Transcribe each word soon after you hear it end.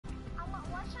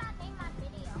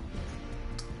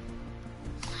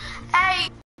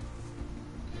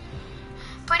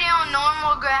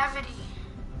gravity.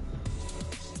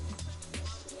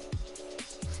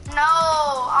 No,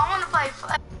 I want to play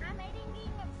flag. I'm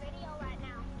editing a video right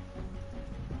now.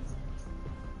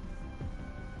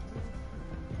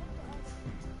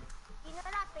 You know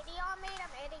that video I made?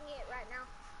 I'm editing it right now.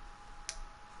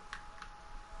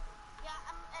 Yeah,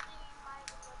 I'm editing my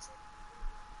video too.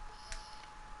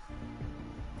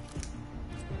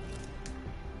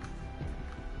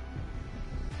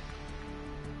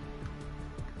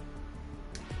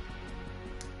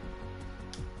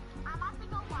 I'm about to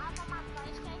go live on my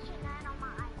PlayStation and on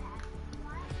my iPad.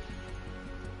 What?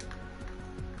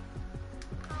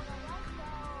 Okay, let's go.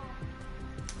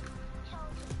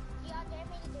 Chosen. Do y'all dare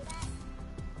me to do that?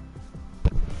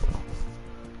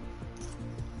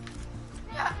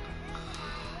 Yeah.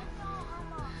 Let's go,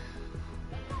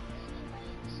 eating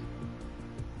wings.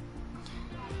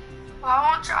 Well, I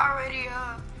want y'all ready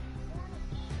up.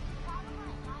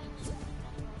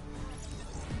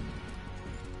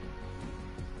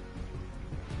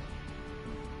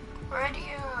 Ready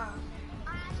up. I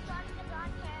started the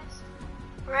broadcast.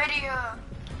 Ready up.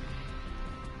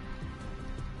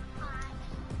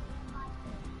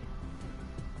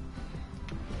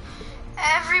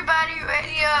 Everybody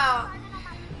ready up.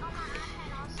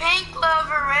 Pink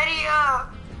lover ready up.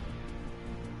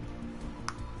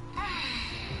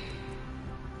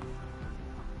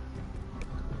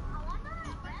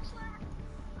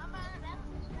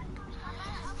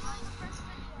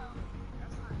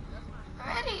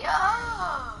 Ready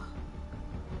up.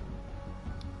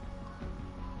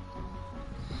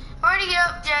 Ready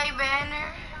up, Jay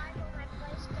Banner.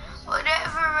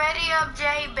 Whatever, ready up,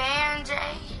 Jay Ban,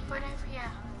 Jay. Whatever,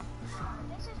 yeah.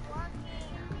 This is working.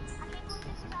 I think this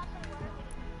is also working.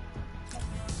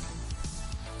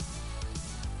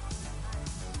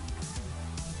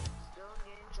 Still in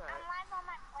game chat. I'm live on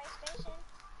my PlayStation.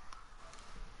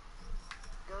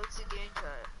 Go to game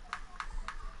chat.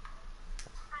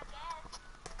 I guess.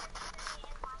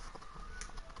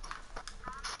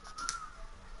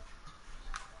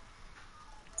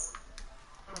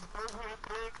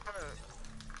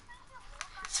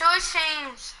 Choice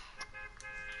teams.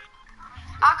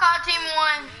 I call team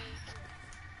 1.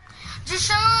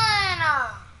 Jashawn.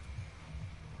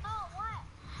 Oh, what?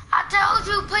 I told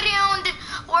you put it on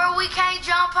where we can't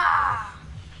jump high.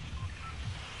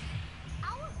 I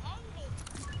was editing.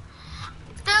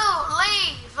 Dude,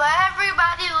 leave. Let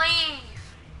everybody leave.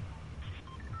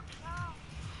 No.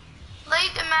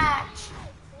 Leave the match.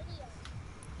 Video.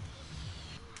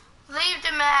 Leave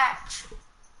the match.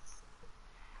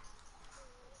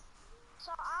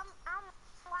 So I'm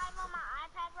live on my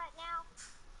iPad right now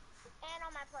and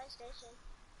on my PlayStation.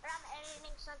 But I'm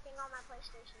editing something on my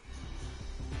PlayStation.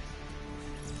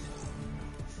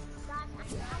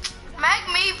 Make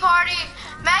me party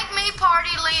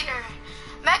leader.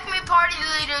 Make me party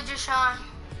leader, Jashawn.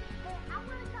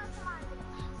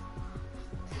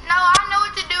 No, I know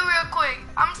what to do real quick.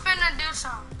 I'm finna do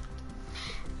something.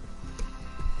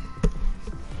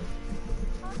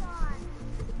 Hold on.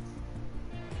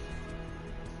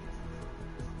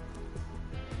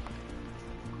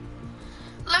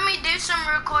 Let me do something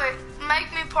real quick.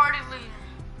 Make me party leader.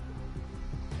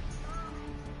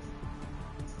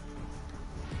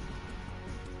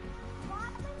 What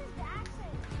happened to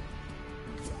Jackson?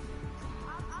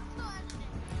 I'm still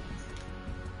editing.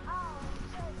 Oh,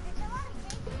 so did somebody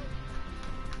kick me?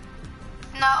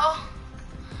 No.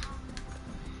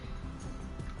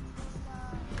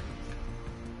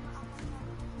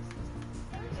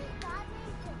 There's this guy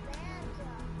named Savanta.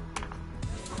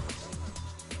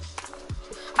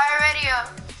 Alright, ready up.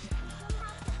 He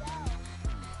has to go.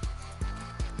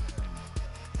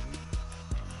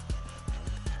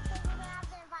 So we're gonna have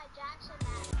to invite Jackson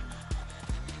back.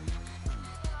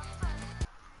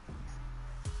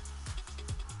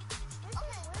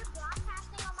 Okay, we're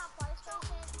broadcasting on my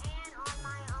PlayStation and on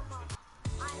my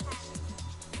iPad.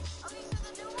 Okay, so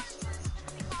the new one is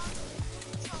gonna be called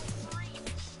Control 3.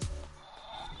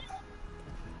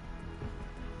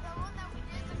 The one that we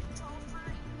did, the Control 3,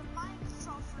 the Flying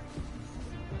Control 3.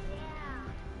 Yeah,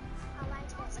 I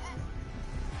like it.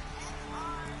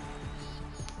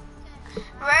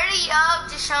 Ready up,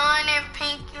 Jashawn and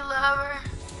Pinky Lover.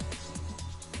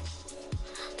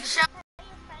 Jashawn. Are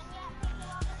you friend yet, Pinky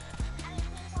Lover? Are you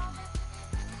Pinky Lover?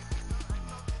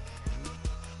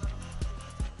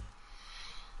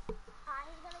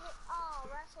 He's gonna get,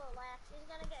 Russell left. He's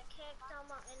gonna get kicked in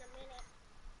a minute.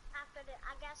 After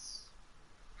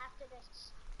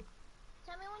this.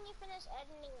 Tell me when you finish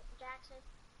editing, Jackson.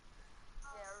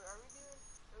 Yeah, are we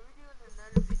doing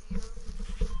another video?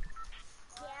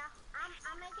 Yeah,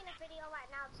 I'm making a video right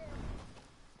now too.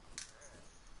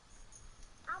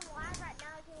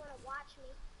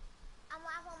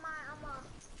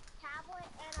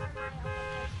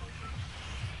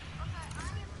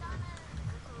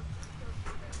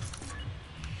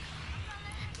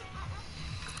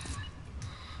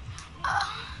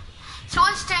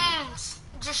 Switch teams,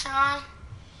 Jashawn.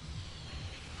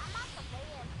 I'm at the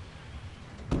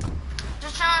bed.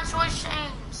 Jashawn, switch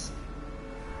teams.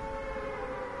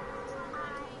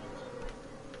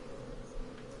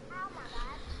 Oh my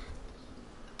god.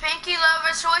 Pinky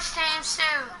Lover, switch teams too.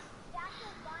 Jack is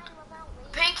dying without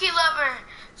leaving. Pinky Lover,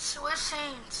 switch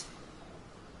teams.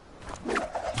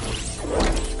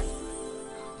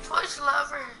 Switch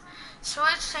Lover,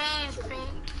 switch teams,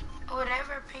 Pink.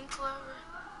 Whatever, Pink Lover.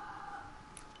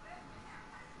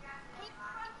 Pink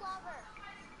Clover.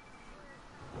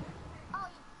 Oh,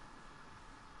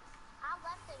 I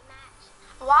left the match.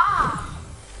 Wow.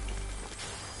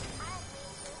 I didn't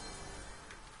mean to.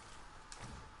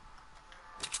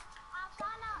 I'm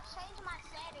trying to change my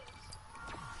settings.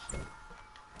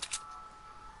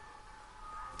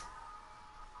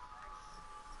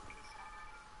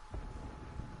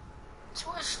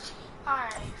 Switch team.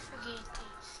 Alright, forget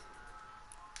these.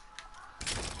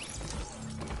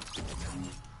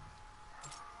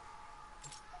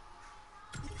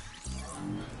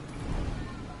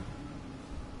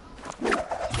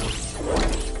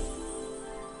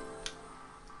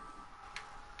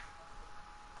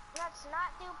 Let's not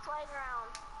do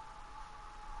playground.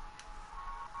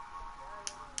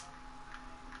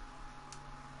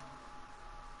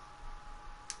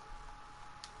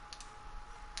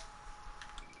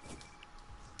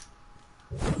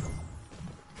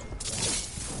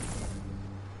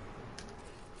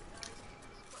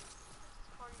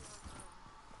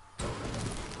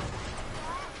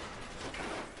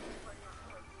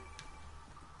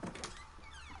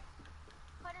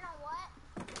 Put it on what?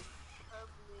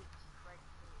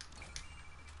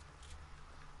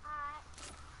 Alright.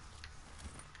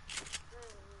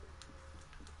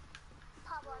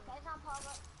 Public. It's on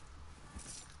public.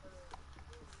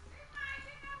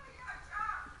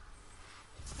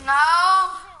 No.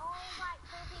 Only like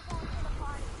 2 people into the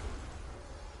party.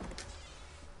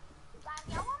 Guys,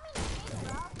 y'all want me to kick it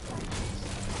up?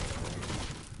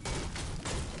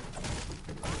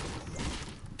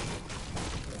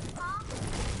 Huh?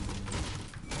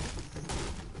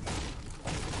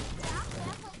 Yeah, I'm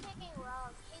definitely kicking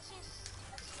Rogue. He's just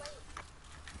asleep.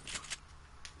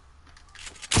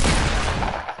 He's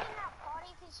in our party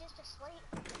if he's just asleep.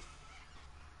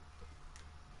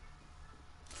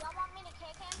 Y'all want me to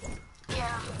kick him?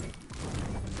 Yeah.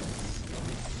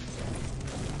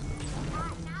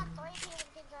 Alright, now 3 people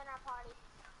can join our party.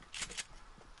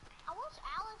 I wish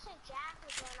Alex and Jack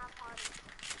would join our party.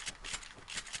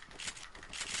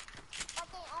 But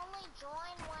they only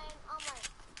join when, like,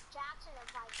 Jackson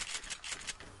invites them.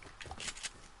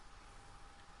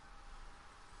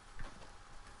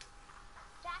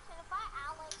 Jackson, invite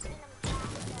Alex and Jack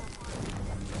to our party.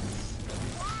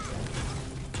 Jack!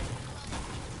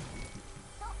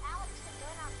 Tell Alex to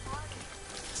join our party.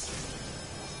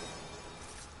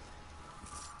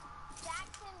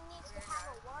 Jackson needs to have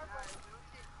a word with him.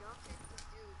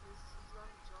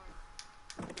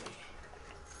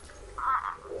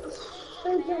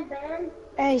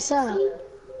 Hey, son.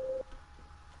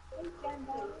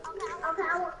 Okay,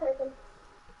 I won't take him.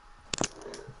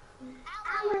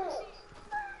 Alex!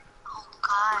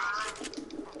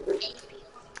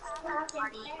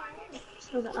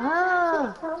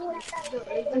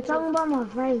 I'm talking about my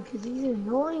friend because he's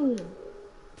annoying.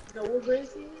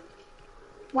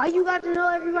 Why you got to know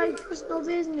everybody's personal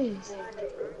business?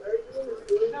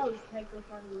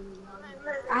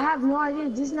 I have no idea.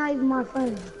 This is not even my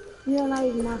friend. You're not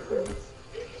even my friend.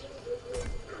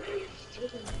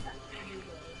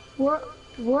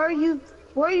 Where are you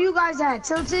guys at?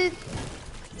 Tilted?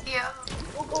 Yeah.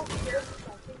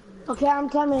 Okay, I'm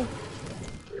coming.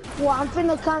 Well, I'm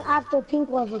finna come after Pink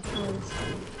Lover comes.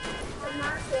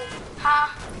 Huh?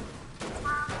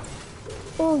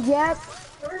 Oh, yep.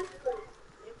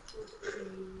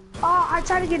 Oh, I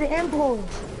tried to get an impulse,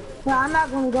 but I'm not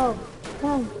gonna go.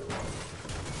 Come.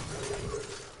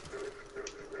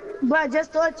 But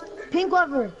just thought, Pink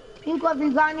Lover, you got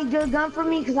any good gun for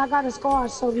me? Cause I got a scar,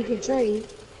 so we can trade.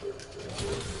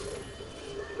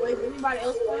 Wait, is anybody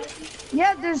else playing?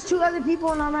 Yeah, there's 2 other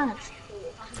people in our match.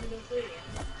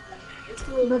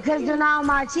 Because they're not on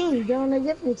my team, they're on a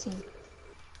different team.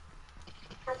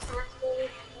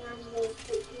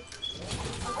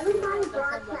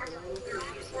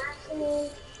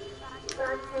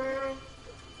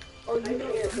 Oh, you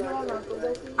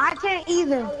know, I can't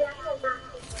either.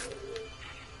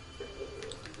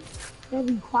 They'll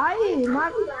be quiet.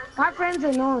 My friends are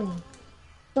annoying.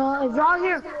 So if y'all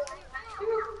hear,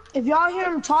 If y'all hear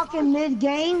him talking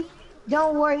mid-game,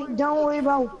 don't worry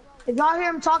about. If y'all hear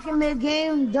him talking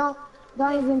mid-game, don't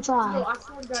even No, try. I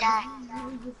swear to God, Jack.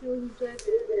 you just see what he said?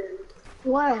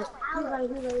 What? He's like,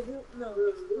 no.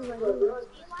 He's like,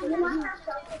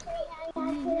 can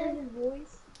you hear his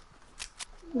voice?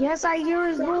 Yes, I hear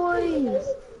his voice.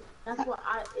 That's what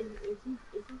if he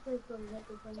says something that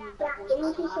can tell me that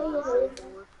voice,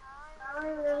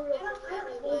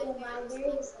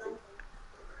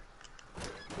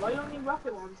 why you don't need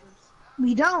rocket launchers?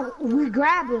 We don't. We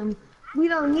grab him. We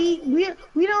don't need.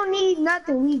 We don't need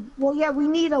nothing. We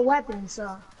need a weapon.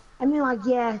 So, I mean, like,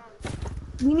 yeah,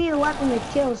 we need a weapon to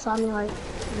kill. So, I mean, like,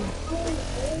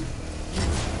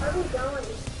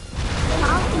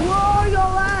 where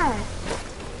y'all at?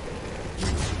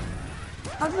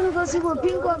 I'm gonna go see what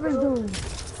Pink Clover's doing.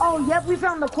 Oh, yep, we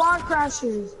found the quad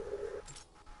crashers.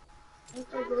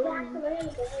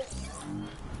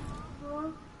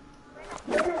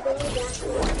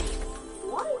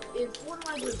 Why is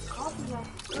Fortnite just copying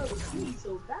off me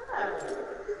so bad?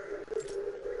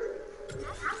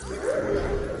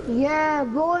 Yeah,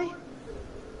 boy.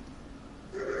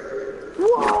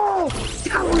 Whoa!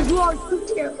 That was wrong. You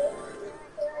can't.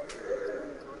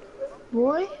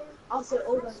 Boy? I'll say,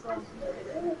 oh, that's wrong.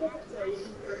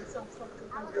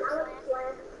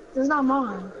 That's not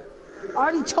mine. I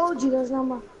already told you that's not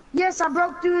mine. Yes, I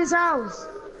broke through his house.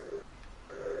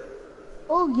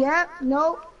 Oh, yeah,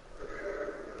 nope.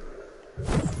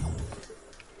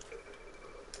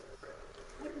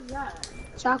 What is that?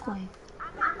 Shockwave.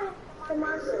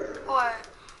 What?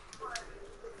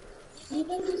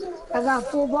 I got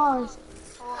 4 bars.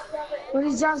 What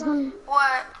is Josh gonna?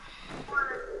 What?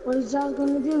 What is Josh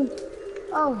gonna do?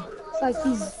 Oh, it's like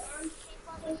he's.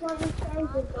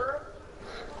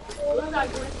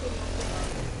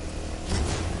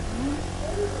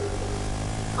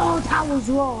 Oh, that was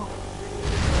wrong.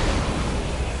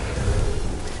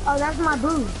 Oh, that's my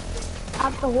boost. I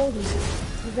have to hold it.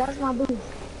 That's my boost.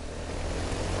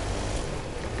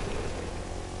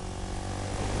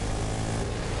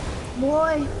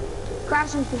 Boy,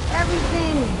 crashing through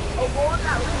everything. Oh, go on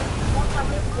that list.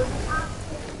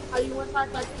 How you went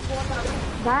like go on that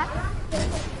list. That?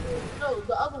 No,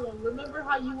 the other one. Remember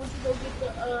how you went to go get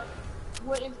the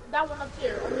that one up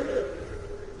there on the hill.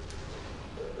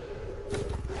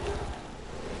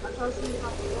 I try to see how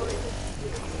to go there.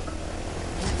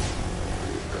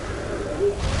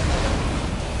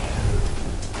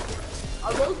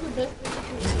 Are those the best things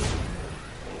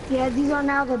you can Yeah, these are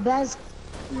now the best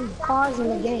cars in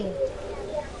the game.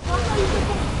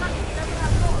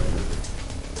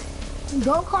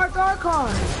 Go-karts are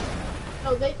cars.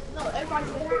 No, everybody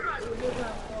says they're not really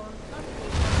have cars.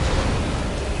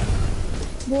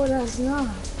 Boy, that's not.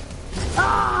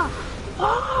 Ah!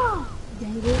 Ah!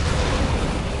 Dang it.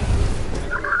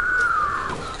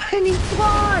 And he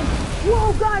flies!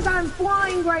 Whoa, guys, I'm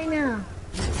flying right now.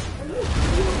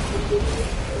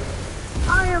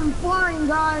 I am flying,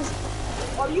 guys.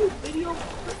 Are you video?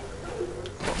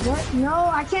 What? No,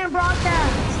 I can't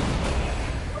broadcast.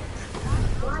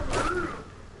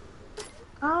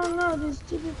 I don't know, there's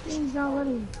stupid things not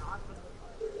letting me.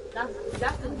 That's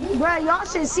the Bruh, y'all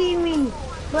should see me.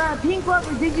 Bruh, Pink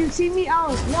Clover, did you see me? I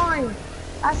was flying.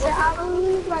 I said, I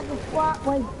believe like a fly.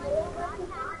 Wait.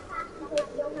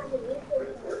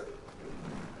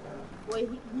 Wait,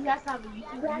 he has to have a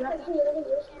YouTube.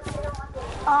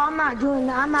 Oh, I'm not doing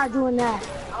that. I'm not doing that.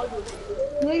 I'll do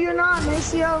it. No, you're not,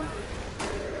 Maceo.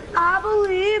 I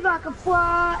believe I can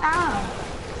fly out.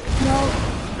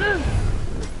 No.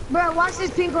 Bro, watch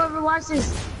this, Pink Clover. Watch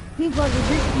this. Pink Clover,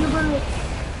 you're gonna...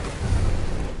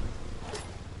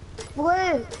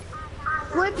 Flip.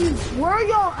 Flip you. Where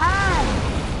y'all at?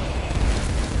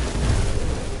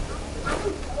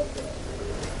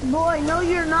 Boy, no,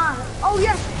 you're not. Oh,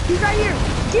 yes. He's right here.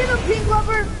 Get him, Pink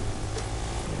Clover.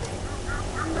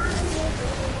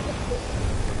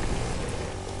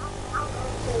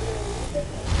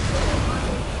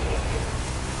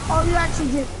 Oh, you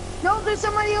actually did. No, there's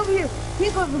somebody over here.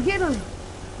 Pink Clover, get him.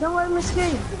 Don't let him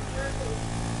escape.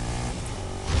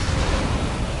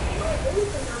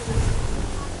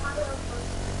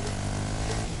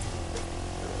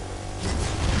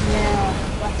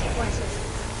 Yeah, watch it, watch it.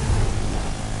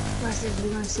 Watch this,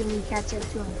 we're gonna see me catch up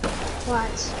to him.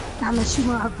 Watch. I'm gonna shoot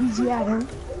my RPG at him.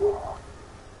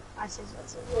 Watch this,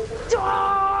 watch this.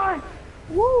 Die!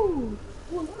 Woo!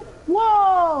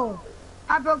 Whoa!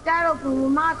 I broke that open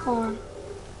with my car.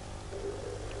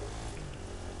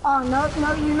 Oh, no,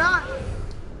 no, you're not.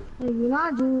 No, you're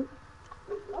not, dude.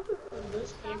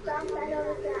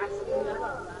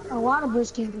 A lot of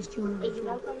bush campers doing it.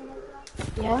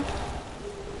 Yeah?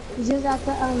 He's just at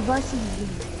the varsity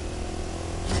game.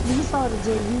 You saw the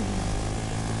JV.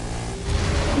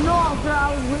 No, girl,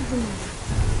 I was with you.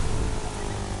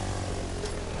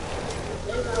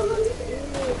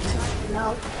 No.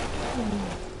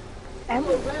 And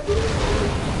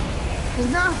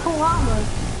it's not a llama.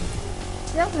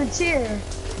 That's a chair.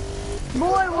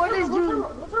 Boy, what is you?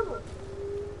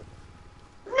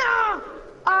 No!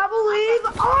 I believe.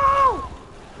 Oh!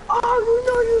 Oh, you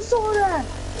know you saw that.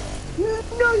 You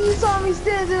know you saw me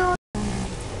standing on.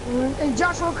 And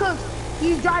Joshua Cooks,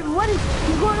 he's driving. What is?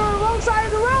 He's going on the wrong side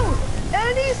of the road,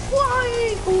 and he's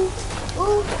flying. Ooh,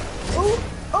 ooh, ooh,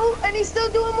 ooh, and he's still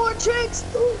doing more tricks.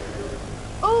 Ooh,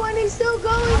 ooh, and he's still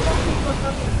going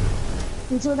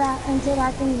until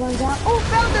that thing runs out. Oh,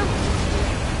 found him.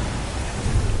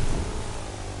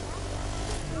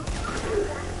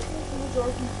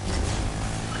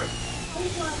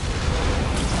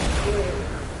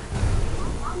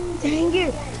 Dang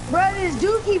it, bro, this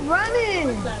dude keep running.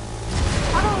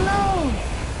 I don't know.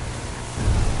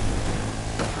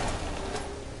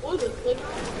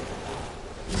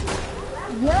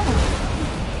 Yeah.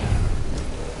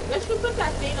 Let's just put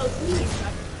that Thanos in.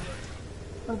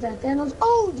 What's that Thanos?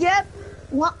 Oh, yep.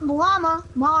 Llama,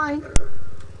 mine.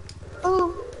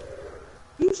 Ooh.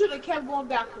 You should have kept going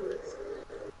backwards.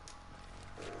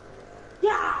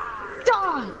 Yeah.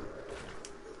 Die.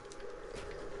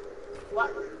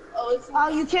 What? Oh, it's. Oh,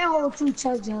 you can't hold 2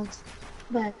 chest jugs.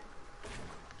 But.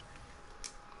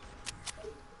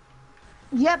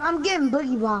 Yep, I'm getting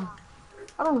Boogie Bomb.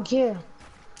 I don't care.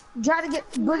 Try to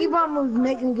get Boogie Bomb will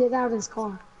make him get out of his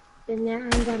car. Then I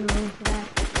ain't got no room for that.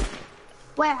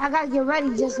 Wait, I gotta get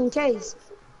ready just in case.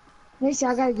 Make sure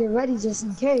I gotta get ready just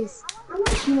in case.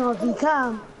 You know, if he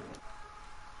come.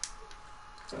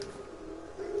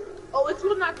 Oh, it's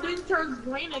when that thing turns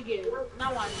green again.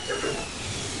 Now I know.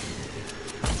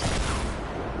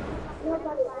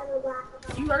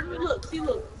 You heard me? Look, see,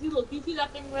 look. You see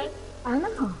that thing red? I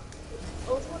know.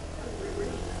 Oh, it's when it turns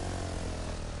green.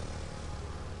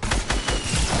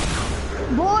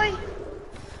 Boy!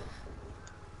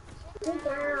 Sit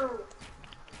down.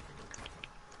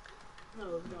 No,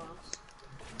 no.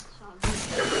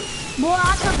 Boy,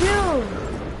 I confused.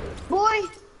 Boy,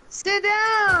 sit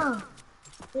down.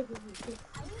 Are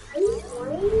you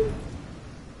playing?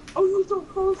 Oh, you're so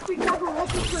close to have a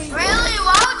record play. Really?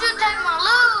 Why would you take my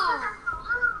loot?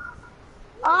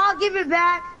 I'll give it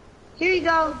back. Here you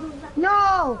go.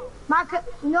 No,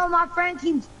 my friend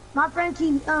keeps,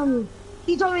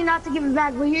 he told me not to give it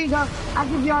back, but here you go. I'll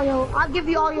give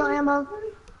you all your ammo.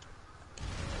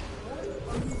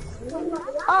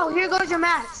 Oh, here goes your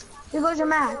mats. Here goes your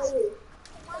mats.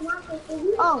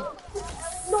 Oh,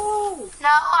 No! No,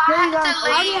 I there you go. have I to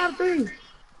already leave. have 3.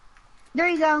 There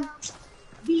you go.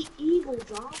 Be evil,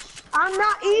 Josh. I'm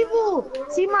not evil.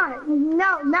 See now,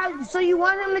 so you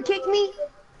want him to kick me?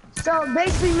 So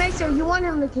basically, Mason, you want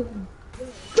him to kick me.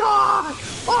 God!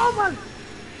 Oh my!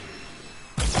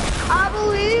 I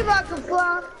believe I can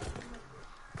fly.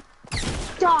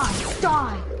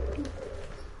 Die!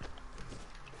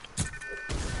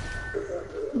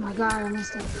 Oh my God, I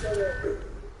messed up.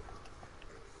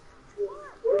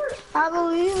 I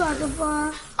believe I can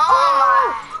fly.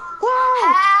 Oh Whoa!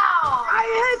 my. How? I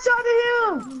headshotted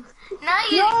him! No,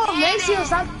 you No, didn't. Mason,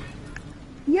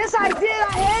 yes, I did. I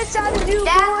headshotted you,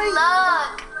 That's boy.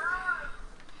 luck.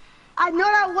 I know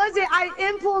that wasn't. I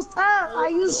impulsed up. I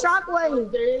used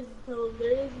shockwave. There is no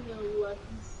lucky.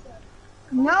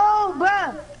 No,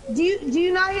 bruh. Do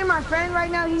you not hear my friend right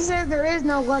now? He said there is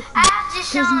no luck I have to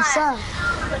because you Deshaun. suck.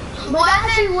 But that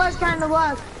actually was kind of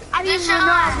luck. I didn't even know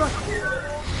I was going.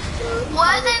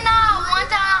 Was it not one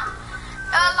time,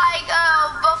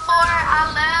 before I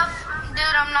left?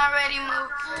 Dude, I'm not ready to move.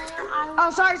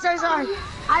 Oh, sorry.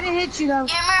 I didn't hit you though.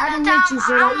 You I remember didn't the hit time you,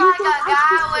 so I'm that like a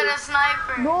guy with a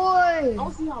sniper? I boy.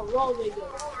 don't see how raw they go.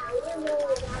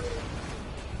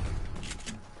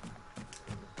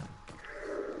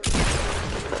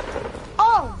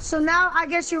 Oh, so now I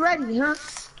guess you're ready, huh?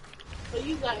 So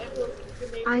you got everyone.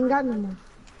 I ain't got no more.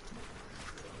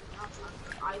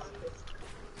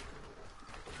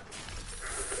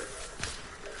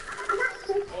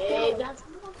 Hey, that's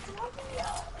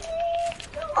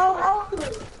Oh.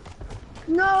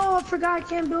 No, I forgot I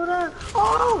can't build up.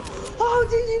 Oh,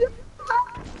 did you know?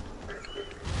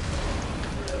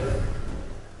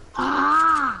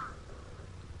 Ah.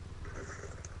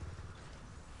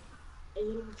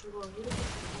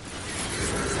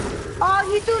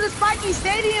 Oh, he threw the spiky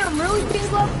stadium. Really, King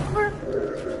Glover?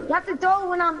 You have to throw it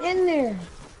when I'm in there.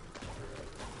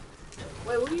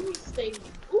 Wait, what do you mean stadium?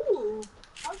 Ooh,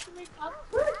 how should make that?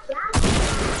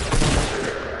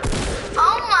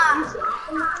 Oh my.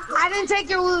 I didn't take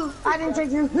your loot.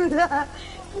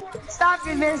 Stop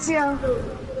it, Vincio.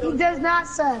 He does not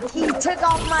suck. He took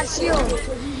off my shield. And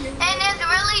it's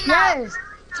really not. Yes.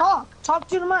 Talk. Talk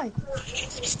to the mic.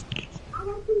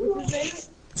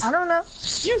 I don't know.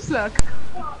 You suck.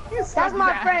 You suck. That's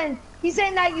my bad. friend. He's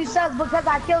saying that you suck because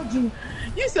I killed you.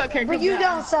 You suck, Hank. But you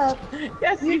don't suck.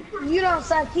 Yes, you. You don't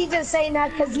suck. He just saying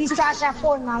that because he's trash at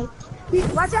Fortnite.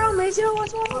 Watch out, Mason.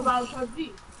 Watch What out. about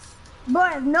PUBG?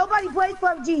 But nobody plays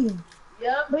PUBG.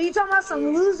 Yep. But you talking about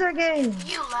some loser game.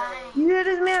 You lying. You hear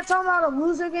this man talking about a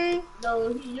loser game? No,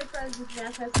 your friends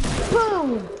just man.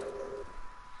 Boom.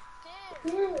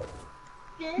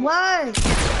 What?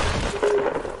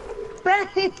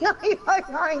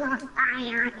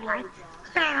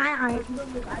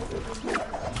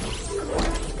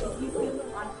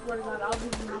 I swear to God, I'll give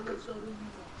you how much so you.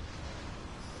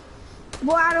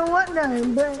 Boy, I don't want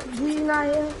none, but do you not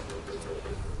hear?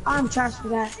 I'm trash for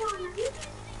that.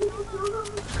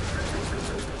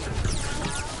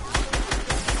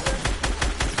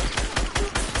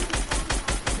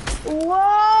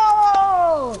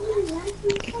 Whoa!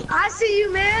 I see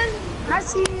you, man. I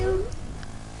see you.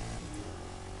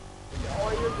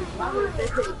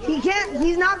 He can't.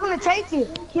 He's not gonna take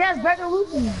it. He has better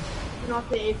loot than me. Not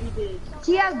say if he did.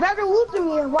 He has better loot than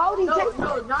me. And why would he No, take?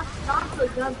 no, not the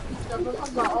guns and stuff. I'm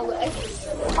talking about all the extra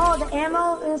stuff. Oh, the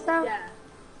ammo and stuff. Yeah.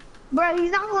 Bro,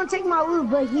 he's not gonna take my loot,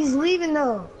 but he's leaving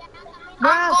though.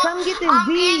 Bro, come get this I'm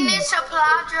getting beat. this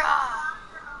supply drop.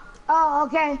 Oh,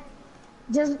 okay.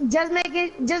 Just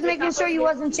making sure you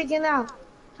wasn't checking out.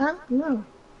 Huh? No.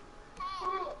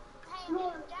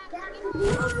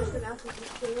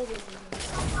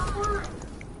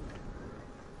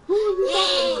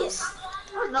 Yes.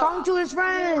 Talking to his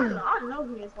friend. I know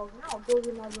he is talking. I'll go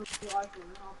with my little rifle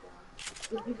now.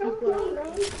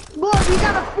 Look, he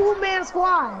got a full man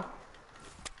squad.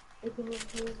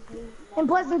 And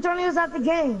plus Antonio's at the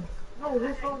game. No,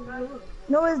 his phone not on.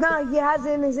 No, it's not. He has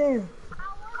it in his hand.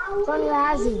 Antonio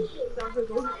has it.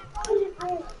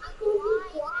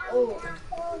 Oh.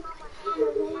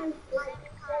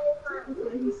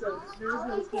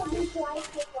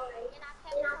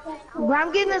 But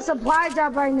I'm getting a supply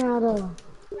drop right now, though.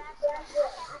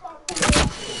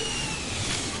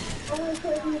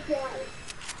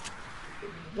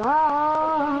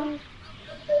 God.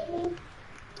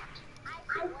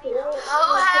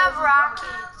 Who have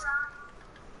rockets?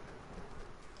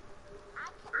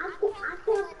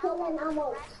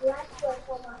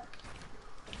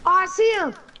 Oh, I see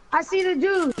him. I see the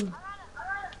dude.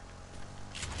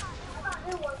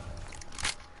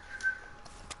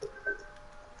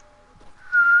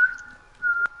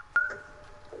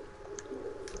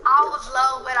 I was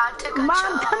low, but I took a Mom,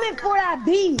 I'm chug. coming for that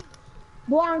B.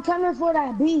 Boy, I'm coming for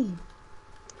that B.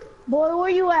 Boy, where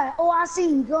you at? Oh, I see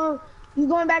you. You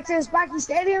going back to the Sparky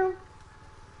Stadium?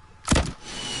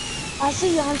 I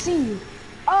see you. I see you.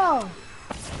 Oh.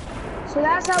 So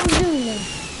that's how we do it.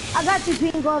 I got you,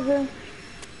 Pink Clover.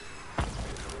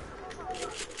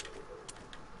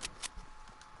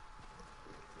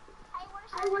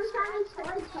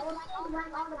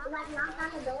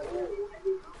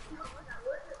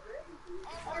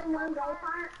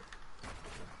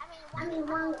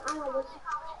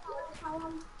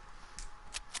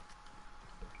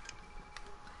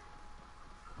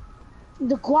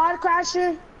 The quad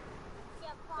crasher?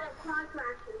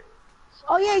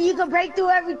 Oh yeah, you can break through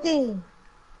everything.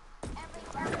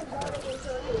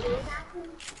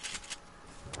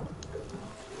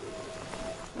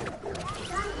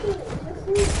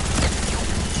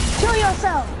 Kill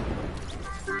yourself.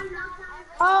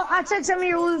 Oh, I took some of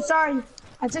your loot, sorry.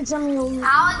 I took some of your loot.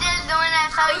 I was just doing that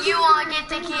so you won't get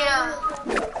the kill.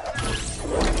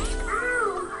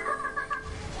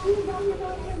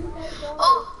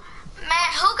 Oh, man,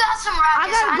 who got some I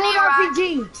rockets? got a need gold rockets.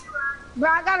 RPG. Bro,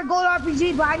 I got a gold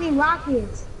RPG, but I need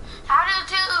rockets. I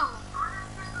do too.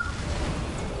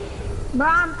 Bro,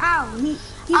 I'm out. He's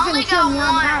I only gonna kill got me. one.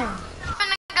 I'm out. I'm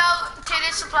finna go to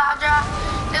the supply drop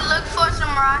to look for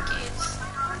some rockets.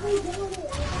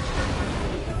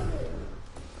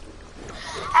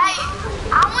 Hey,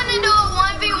 I wanna do a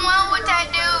 1v1 with that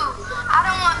dude. I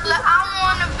don't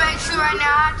want to base you right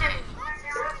now.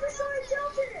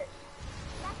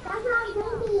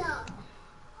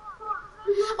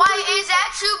 Wait, is that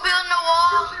you building the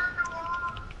wall?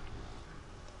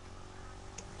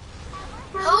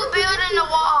 Who building the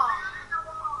wall?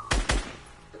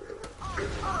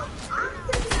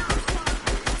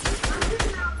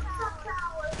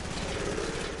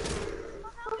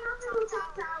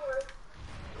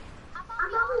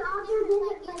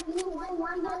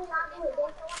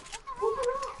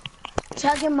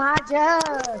 Chugging my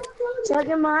jug.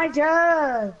 Chugging my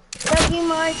jug. Chugging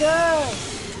my jug.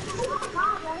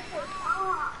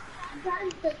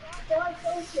 to destroy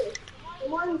places. The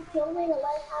more you kill me, the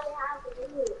less time I have to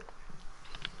do it.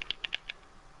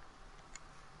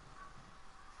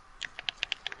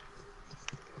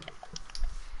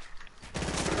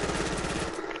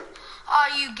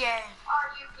 Are you gay?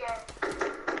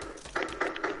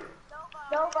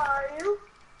 Nova, are you?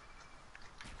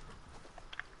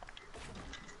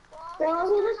 Well,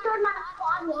 he destroyed my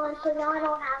squad once, so now I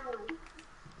don't have one.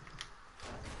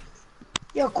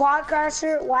 Your quad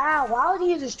crasher? Wow, why would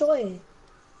you destroy it?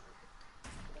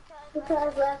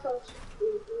 Because Russell's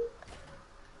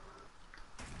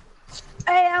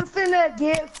Hey, I'm finna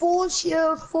get full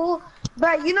shield, full.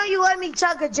 But you know you let me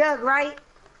chug a jug, right?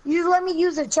 You let me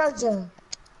use a chug jug.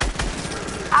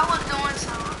 I was doing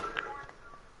something.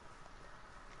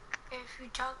 If you're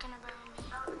talking about me.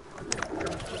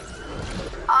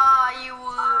 Ah, you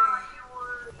would.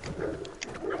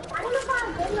 I don't know if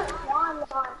I've been a squad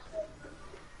launcher.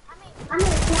 I mean,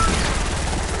 squad.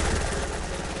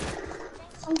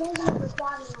 I'm getting the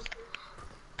squad launcher.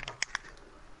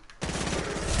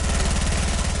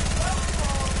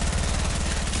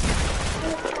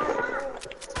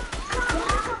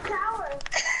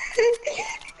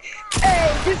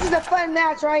 Hey, this is a fun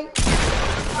match, right?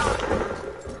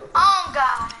 Oh,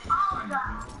 God.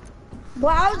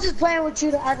 Well, I was just playing with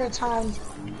you the other time,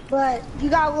 but you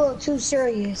got a little too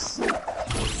serious.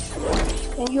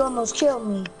 And you almost killed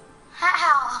me.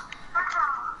 How?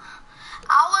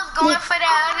 I was going for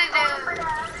that other dude.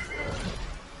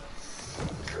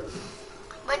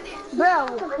 But,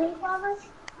 Bro,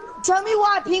 tell me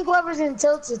why Pink Lover's in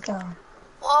Tilted though,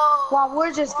 whoa. while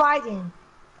we're just fighting.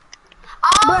 Oh,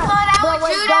 Bruh, so that bruh, was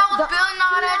wait, you that was building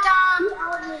all that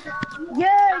time?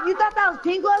 Yeah, you thought that was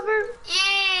Pink Lover?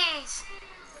 Yes.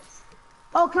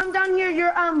 Oh, come down here,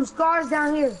 your scars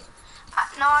down here.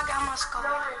 No, I got my scar.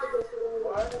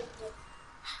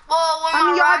 Well, with I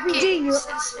mean my your rockets RPG, and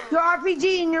stuff. your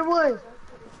RPG in your wood.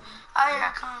 Oh, here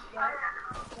I come.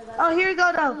 Oh, here you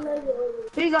go though.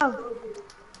 Here you go.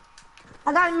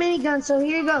 I got a minigun, so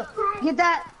here you go. Get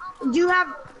that. You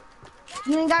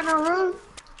ain't got no room?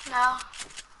 No.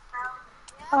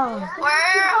 Oh. Where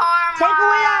are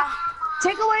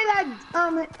Take away that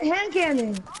hand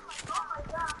cannon.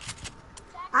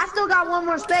 I still got one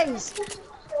more space.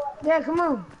 Yeah, come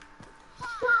on.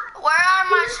 Where are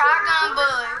my shotgun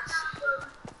bullets?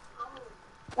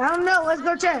 I don't know. Let's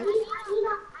go check.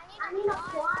 I need a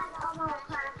quad on my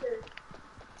tractor.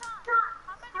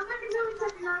 How many do we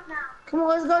put up now? Come on,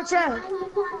 let's go check. I need a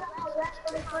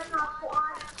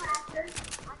quad tractor.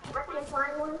 I can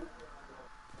find one.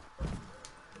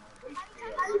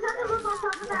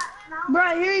 Bro,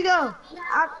 here you go.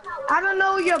 I don't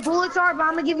know what your bullets are, but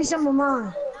I'm gonna give you some of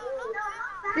mine.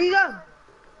 Here you go.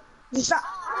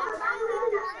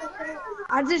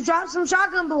 I just dropped some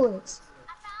shotgun bullets.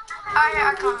 Oh, here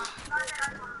I come.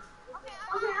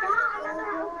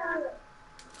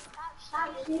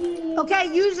 Okay,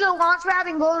 use the launch pad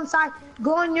and go inside.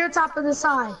 Go on your top of the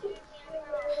side.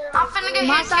 I'm finna get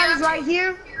My hit side is too. right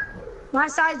here. My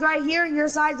side's right here. Your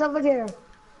side's over there.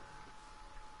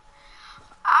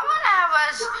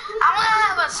 I wanna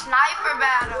have a sniper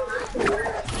battle.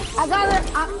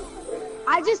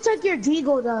 I just took your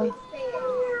deagle though.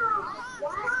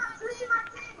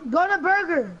 Go to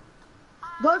Burger.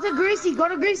 Go to Greasy. Go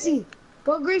to Greasy.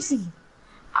 Go Greasy.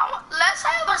 Let's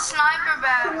have a sniper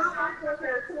battle.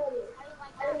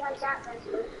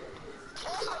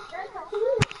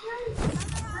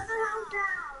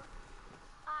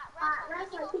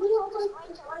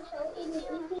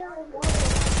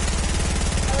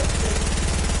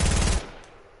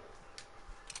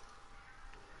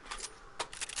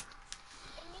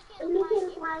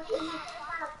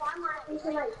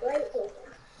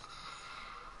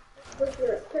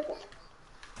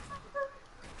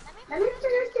 Let me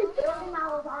finish this building I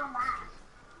was on last.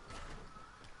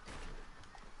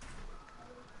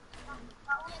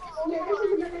 Yeah, this is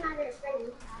the building I did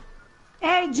first.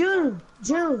 Hey, June.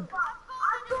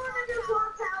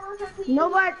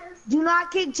 Nobody, do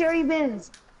not kick Cherry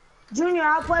Benz. Junior,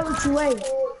 I'll play with you. Wait.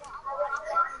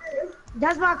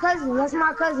 That's my cousin. That's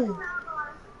my cousin.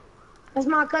 That's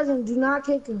my cousin. Do not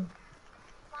kick him.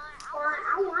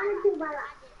 I wanted to, but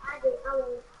I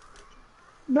didn't.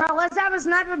 Bro, let's have a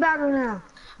sniper battle now.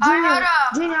 Alright, hold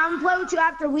up. Junior, I'm gonna play with you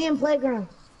after we in playground.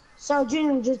 So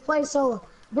Junior, just play solo.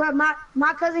 Bro,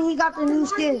 my cousin, he got the new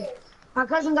skin. My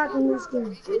cousin got the new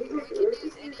skin.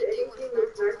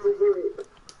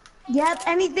 Yep,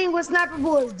 anything with sniper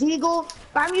bullets. Deagle.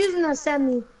 But I'm using a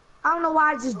 70. I don't know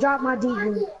why I just dropped my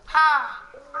deagle. Huh?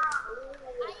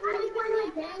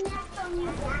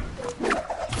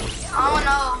 I don't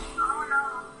know.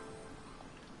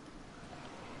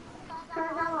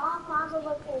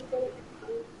 I'll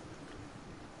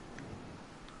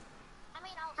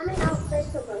stay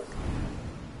so close.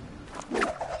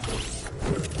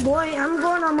 Boy, I'm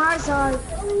going on my side.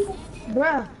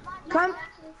 Bruh, come.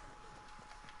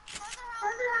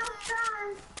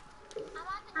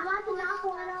 I'm about to knock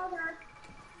one over.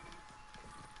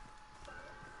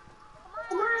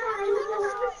 Come on,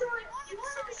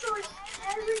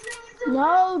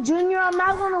 No, Junior, I'm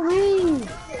not gonna leave.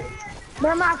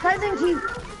 But my cousin keeps,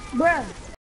 bruh.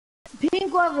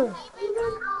 Pink Lover.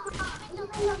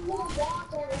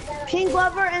 Pink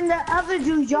Lover and the other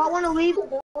dude, y'all wanna leave?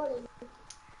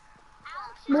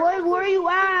 Boy, where you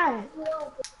at?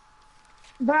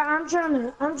 Bro, I'm trying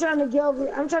to get over,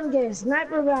 I'm trying to get a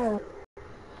sniper battle.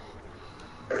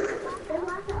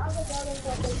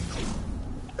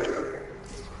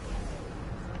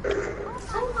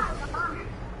 Oh my god.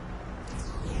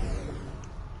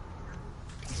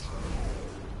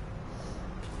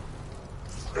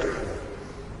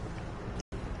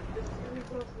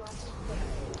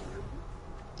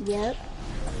 Yep.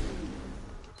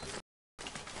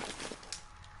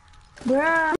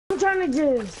 Bruh, I'm trying to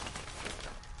just,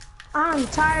 I'm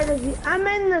tired of you. I'm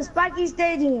in the Spiky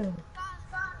Stadium.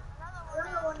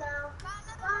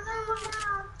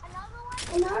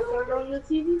 Turn on your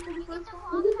TV for the first time?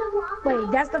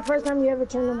 Wait, that's the first time you ever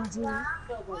turned on my TV? No,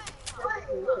 but look.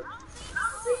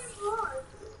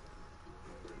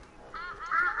 I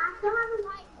still haven't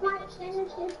quite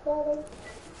finished this building.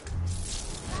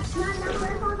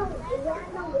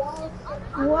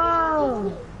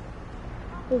 Whoa!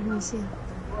 Let me see.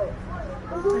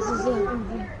 Let's see.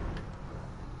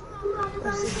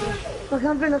 Look,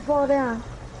 I'm finna fall down.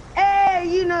 Hey,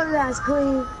 you know that's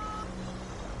clean.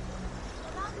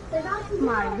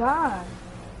 My God.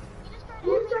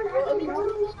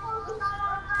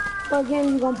 What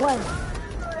game you gonna play?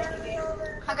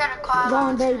 I got a quad. Go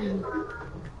on, baby.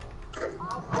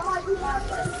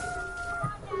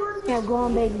 Yeah, go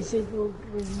on, baby. Super.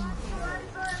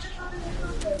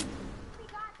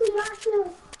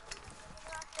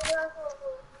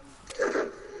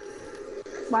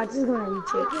 Watch, this is gonna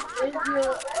reach it.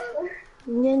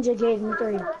 Ninja gave me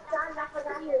 3.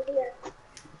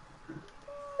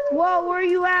 Whoa, where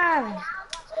you at?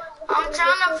 I'm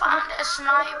trying to find a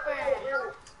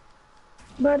sniper.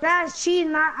 But that's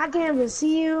cheating. I can't even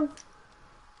see you.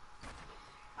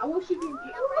 I wish you could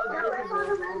get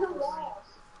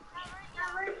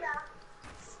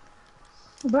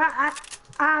But I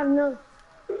have no.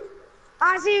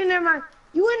 I see you. Never mind.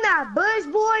 You in that bush,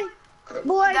 boy?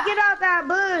 Boy, get out that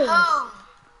bush. Who?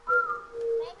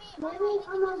 Oh,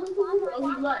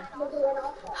 he left. Who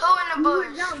in the bush?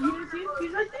 No, you didn't see him?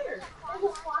 He's right there.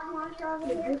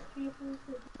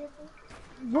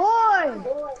 Boy!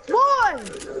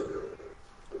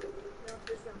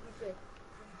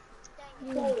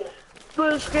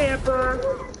 Bush camper.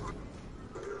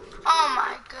 Oh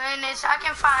my goodness, I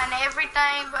can find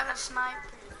everything but a sniper.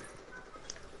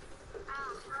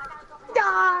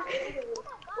 Die!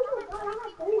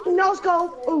 No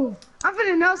scope. Ooh, I'm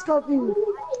finna no scope you.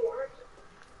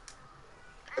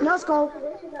 No scope.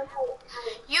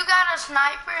 You got a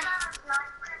sniper?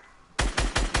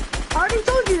 I already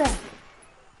told you that.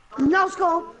 No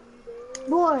scope.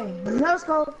 Boy, no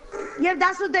scope. Yeah,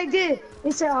 that's what they did.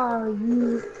 They said, are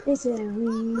you? They said, we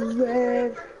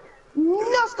read.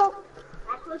 No scope.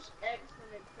 I pushed X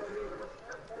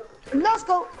and it No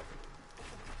scope.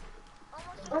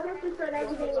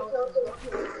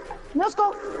 No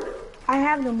scope. I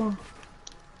have no more.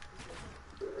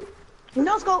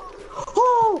 No scope.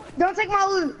 Oh, don't take my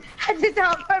loot. I did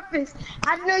that on purpose.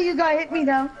 I know you gonna hit me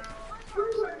though.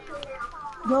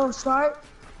 Go start.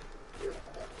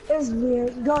 It's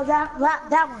weird. Go that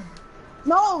one.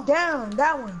 No, down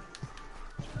that one.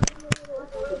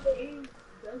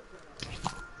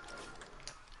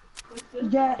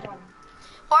 Yeah.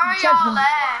 Where are y'all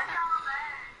at?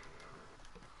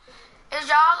 Is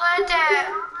y'all at that?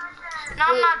 No,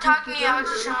 I'm not talking to y'all,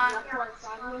 Sean.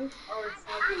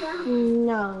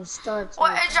 No, starts.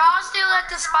 What, is y'all still at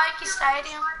the Spiky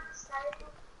Stadium?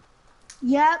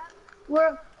 Yep.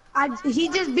 He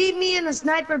just beat me in a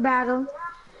sniper battle.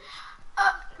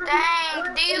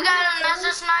 Dang, do you got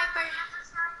another sniper?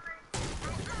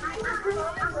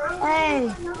 Hey,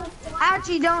 I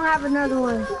actually don't have another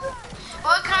one.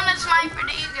 What kind of sniper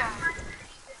do you got?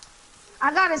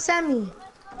 I got a semi.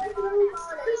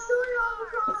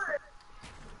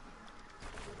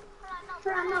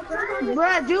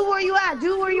 Bruh, do where you at.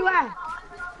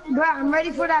 Bruh, I'm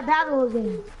ready for that battle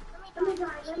again.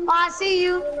 Oh, I see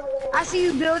you. I see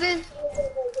you building.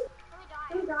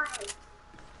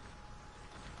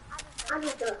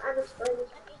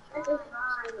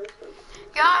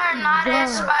 Y'all are not at God.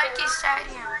 Spiky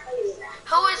Stadium.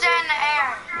 Who is that in the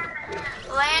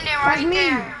air? Landing That's right me.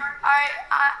 there. Alright,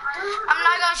 I'm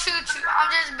not gonna shoot you. I'm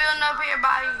just building up here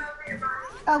by you.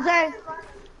 Okay.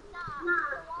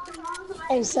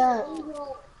 Hey, sup?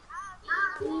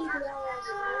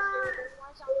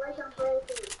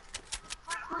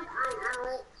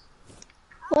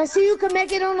 Let's see who can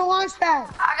make it on the launch pad.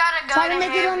 I gotta go Try to to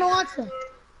make it on heavy. the launch pad.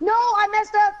 No, I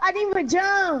messed up. I didn't even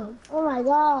jump. Oh my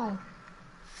god.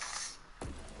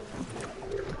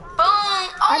 Boom!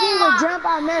 Oh I didn't even my. jump.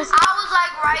 I messed. I was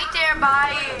like right there by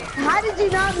it. How did you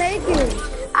not make it?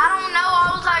 I don't know.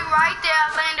 I was like right there. I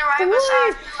landed right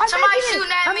beside. I'm Somebody making shooting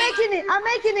it. at I'm me. making it. I'm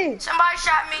making it. Somebody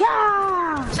shot me.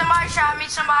 Ah! Somebody shot me.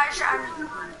 Somebody shot me.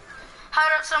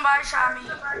 Hold up. Somebody shot me.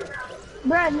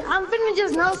 Bruh, I'm finna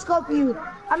just no scope you.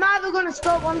 I'm not even gonna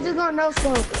scope. I'm just gonna no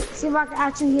scope. See if I can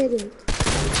actually hit it.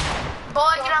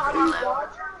 Boy, get off my level.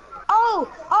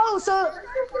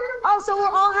 So we're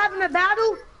all having a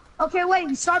battle? Okay,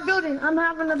 wait, start building. I'm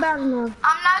having a battle now.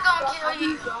 I'm not gonna kill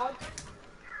you.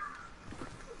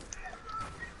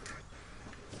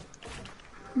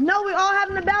 No, we're all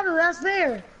having a battle. That's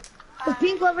fair. The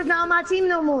Pink Clover's not on my team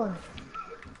no more.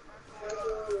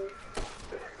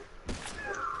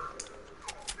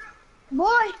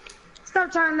 Boy,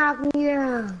 stop trying to knock me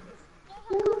down.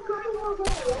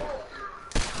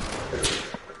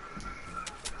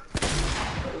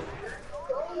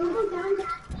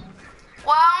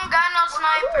 Well, I don't got no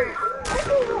sniper.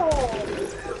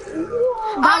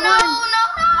 Got Oh one.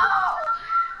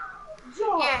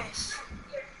 no! Yes.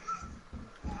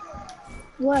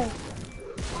 What?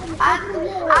 I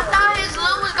thought his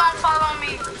loot was gonna fall on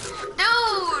me.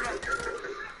 Dude!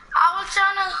 I was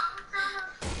trying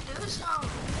to do something.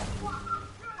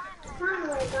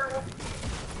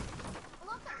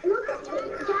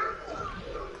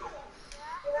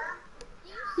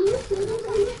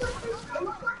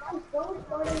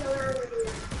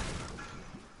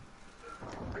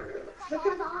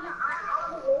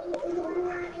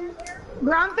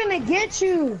 Bro, I'm finna get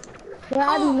you. But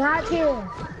I do not care.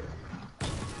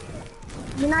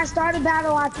 When I start a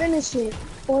battle, I finish it.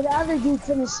 Or the other dude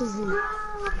finishes it.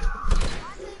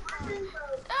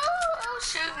 Oh,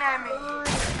 shooting at me.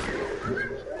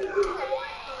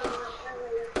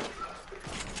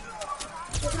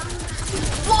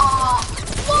 Whoa!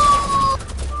 Whoa!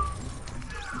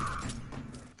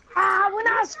 When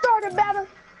I start a battle.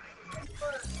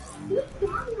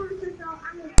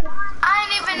 I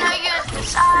didn't even know you was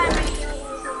beside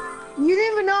me. You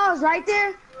didn't even know I was right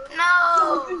there?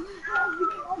 No.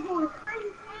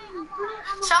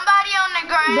 Somebody on the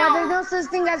But there's ground. no such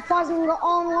thing as pausing an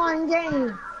online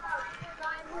game.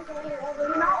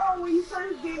 Not when you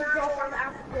first game drop on the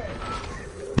after.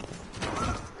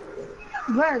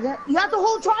 Bro, you have to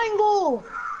hold triangle.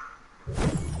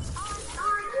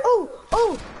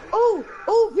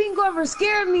 Ooh, Pink Clover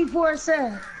scared me for a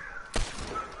sec.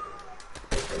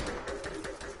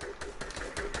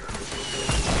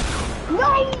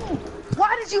 No!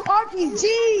 Why did you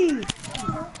RPG?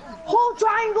 Hold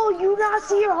triangle, you not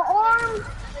see your arm?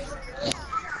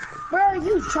 Bro,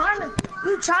 you trying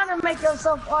to make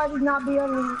yourself already not be able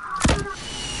to.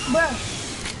 Bro,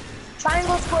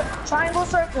 triangle, square, triangle,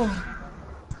 circle.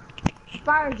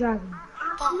 Fire dragon.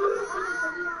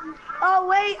 Oh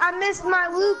wait, I missed my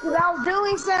loot because I was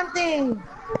doing something.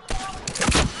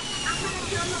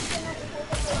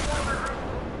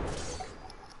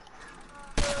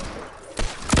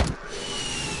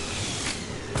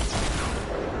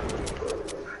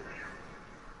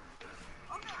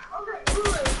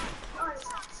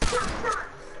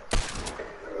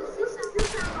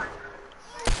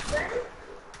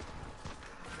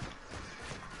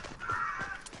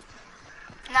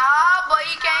 Nah, boy,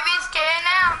 you can't be scared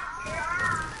now.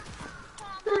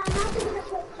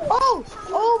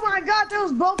 Oh my God, there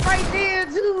was both right there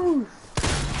too.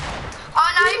 Oh,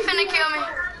 now you finna kill me.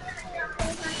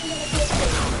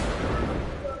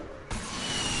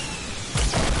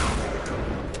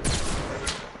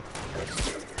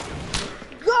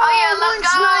 Go, Oh yeah, let's one go.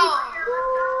 snipe.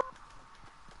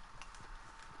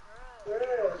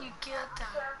 You killed them.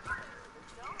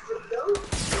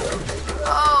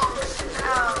 Oh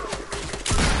no!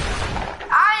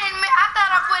 I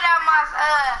thought I put out my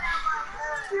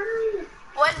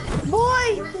what? Boy,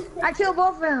 I killed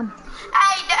both of them.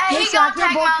 Hey, he Listen, I gonna killed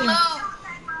take both my of them. loot.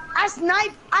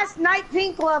 I sniped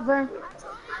Pink Clover.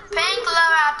 Pink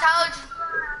love, I told you.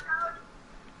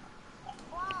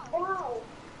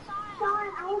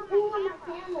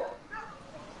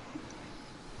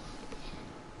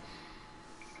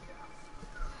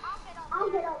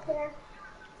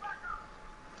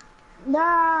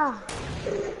 Nah.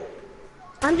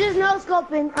 I'm just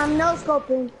no-scoping. I'm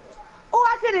no-scoping. Oh,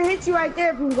 I could have hit you right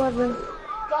there, Pink Glover.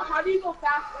 So how do you go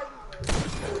fast everywhere?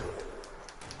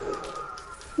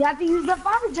 You have to use the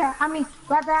fire jet. I mean,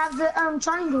 you have to have the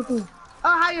triangle thing.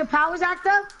 Oh, how your powers act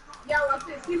up? Yeah, watch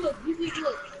this. See, look. You see,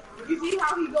 look. You see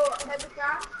how he go head to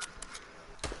fast?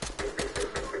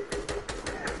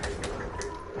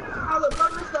 How the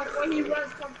burger stuff when he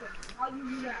runs something. How you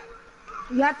do that?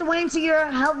 You have to wait until your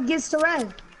health gets to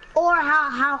red. Or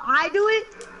how I do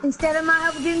it, instead of my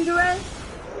health getting to red.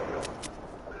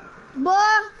 Boy.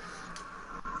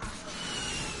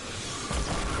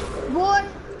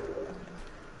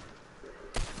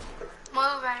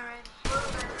 Move ain't ready.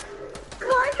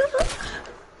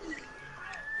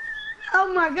 Oh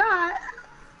my god.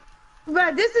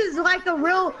 Bruh, this is like a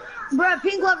real, bruh,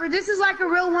 Pink Glover, this is like a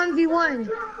real 1v1.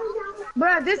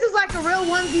 Bruh, this is like a real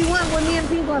 1v1 with me and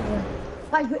Pink Glover.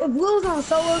 Like, if we was on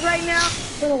solos right now,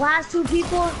 for the last two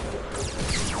people.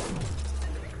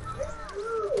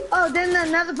 Oh, then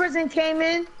another person came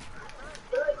in.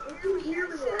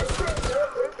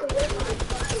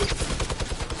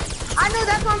 I know,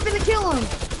 that's why I'm finna kill him.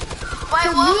 Wait,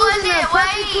 what was Losing a it?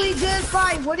 perfectly Wait. good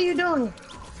fight. What are you doing?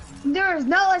 There is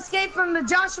no escape from the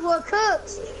Joshua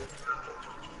Cooks.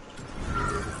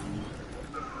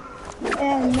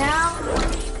 And now,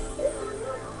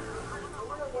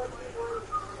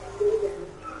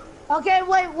 okay,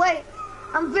 wait.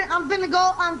 I'm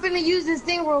finna use this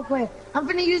thing real quick. I'm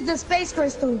finna use the space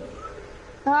crystal.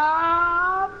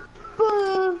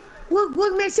 Boom.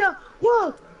 Look, Michelle,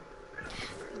 look.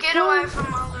 Get away from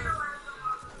my loot.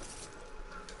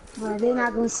 Well, they're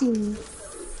not gonna see me.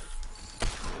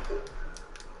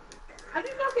 How do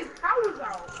you knock his powers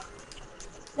out?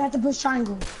 You have to push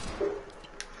triangle.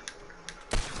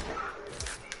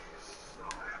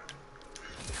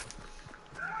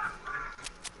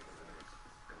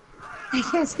 They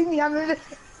can't see me. I'm in the...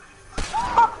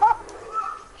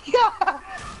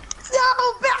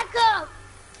 No, back up!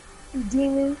 You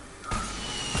demon.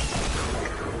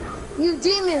 You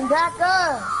demon, back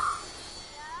up!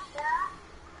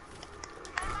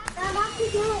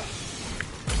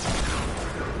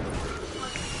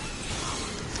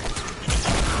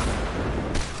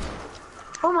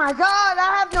 Oh my god,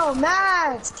 I have no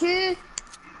mats, kid!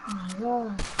 Oh my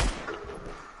god.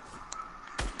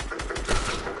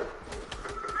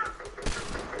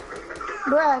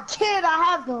 Bruh, kid, I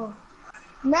have no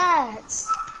mats.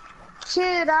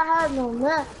 Kid, I have no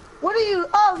mats. What are you?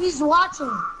 Oh, he's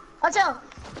watching. Watch out.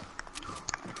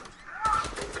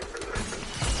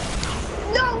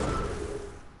 No!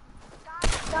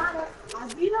 Got it. I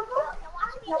beat him up.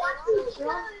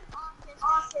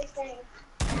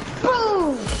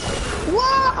 Boom!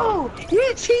 Whoa!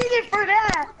 You cheated for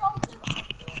that!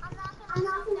 I'm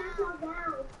not gonna fall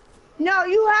down. No,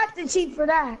 you have to cheat for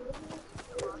that.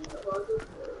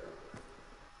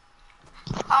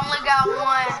 I only got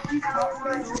one.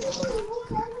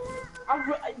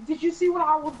 Did you see what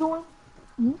I was doing?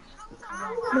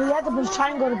 But you have to push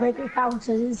triangle to break your power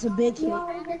because it's a big hit.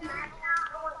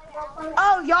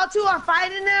 Oh, y'all two are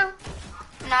fighting now?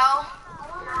 No.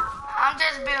 I'm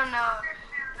just building up.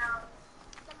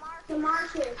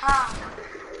 Huh?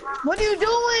 What are you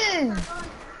doing?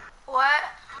 What?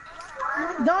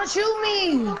 Don't shoot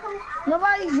me.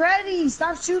 Nobody's ready.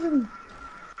 Stop shooting me.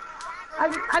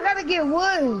 I gotta get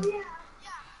wood.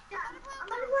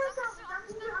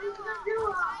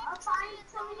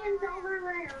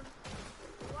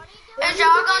 Is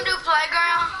y'all gonna do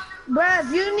playground? Bruh,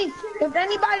 if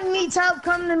anybody needs help,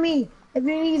 come to me. If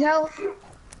you need help.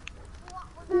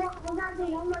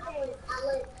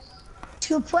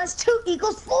 2 + 2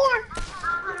 = 4.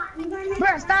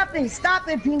 Bruh, stop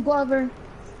it, Pink Glover.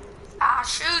 I'll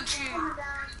shoot you.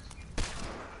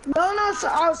 No,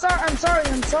 oh, sorry, I'm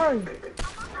sorry.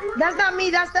 That's not me,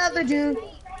 that's the other dude.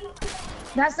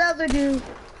 That's the other dude.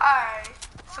 Alright.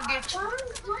 Forget you.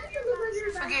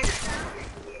 Forget you.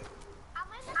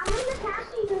 I'm in the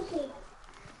passenger seat.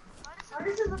 Why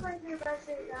does it look like your best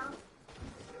seat now?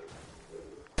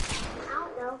 I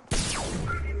don't know.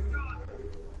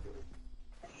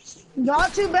 Y'all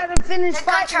two better finish The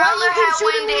fighting. controller Why you keep had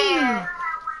shooting wind me?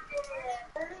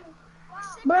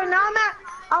 Bro, now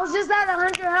I was just at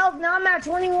 100 health, now I'm at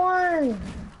 21.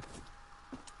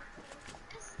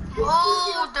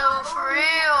 Move, dude, for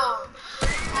real.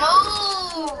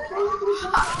 Move.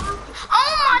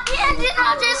 Oh my god, didn't I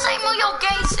just say move your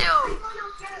gay self?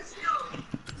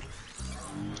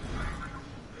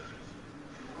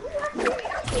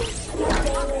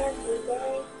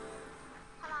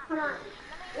 Come on.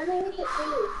 Let me look at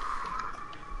these.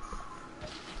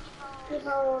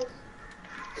 Because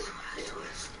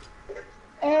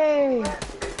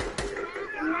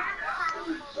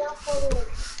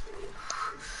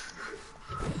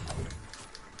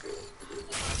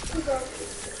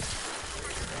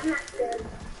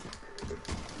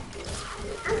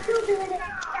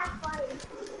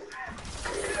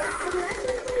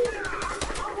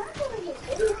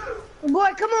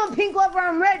come on, Pink Lover,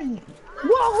 I'm ready.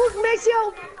 Whoa, who's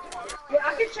Maceo? Yeah,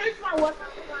 I can change my weapon.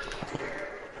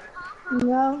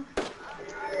 No.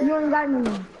 You ain't got no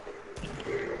more.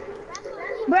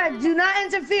 Bruh, do not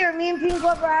interfere. Me and Pink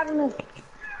Lover are having a...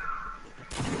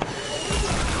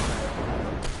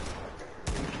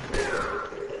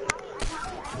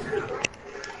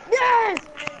 Yes!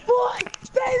 Boy,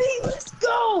 baby, let's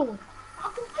go!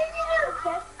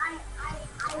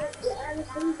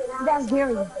 That's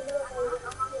Gary.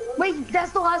 Wait,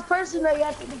 that's the last person that you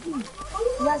have to defeat.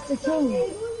 That's the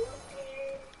king.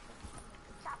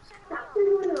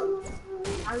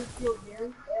 I'm still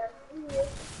here.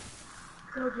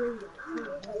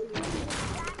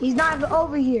 He's not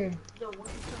over here.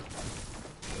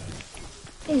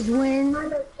 Is when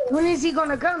is he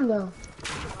gonna come though?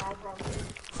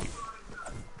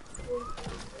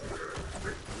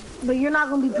 But you're not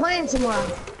gonna be playing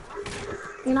tomorrow.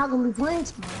 You're not gonna be playing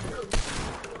tomorrow.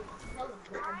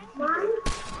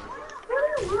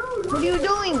 What are you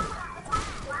doing?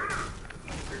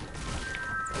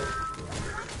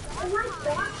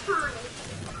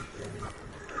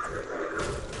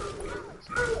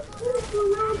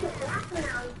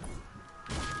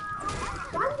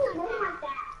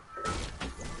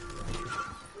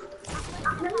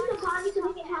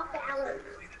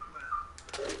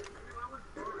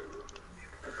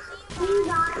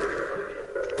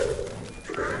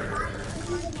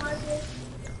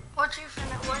 What you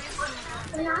finna do?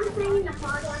 When I'm playing the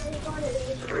hard one, it's going to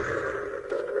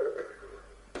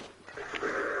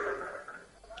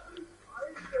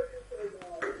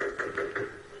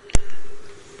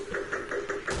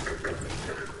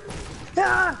be.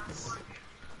 Ah!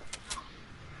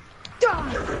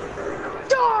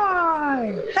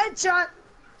 Die! Headshot!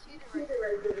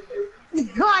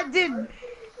 No, I didn't.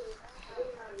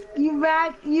 You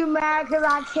mad cause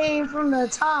I came from the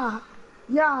top.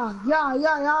 Yeah.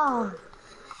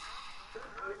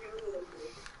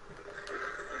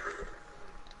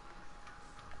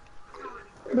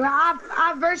 But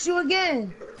I verse you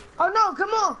again. Oh no, come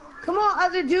on,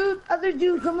 other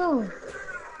dude, come on.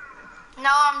 No,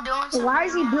 I'm doing something. Why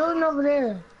is he building over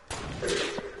there?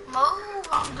 Move,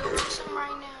 I'm doing something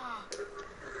right now.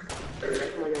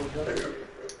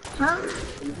 Huh?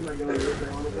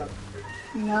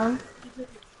 No.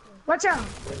 Watch out.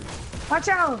 Watch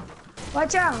out.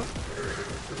 Watch out.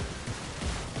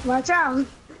 Watch out.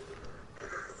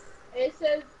 It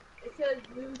says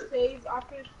new save. I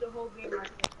finished the whole game. I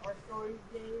think our story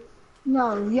game.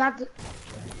 No, you have to.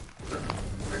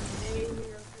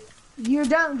 You're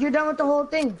done. You're done with the whole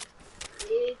thing.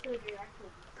 It says you're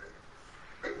actually.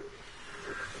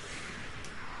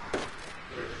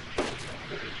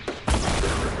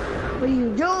 What are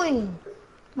you doing?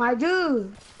 My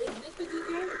dude. Is this a good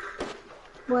game?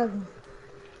 What?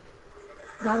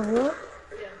 God of War?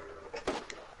 Yeah.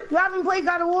 You haven't played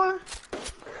God of War?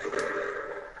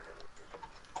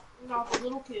 No, for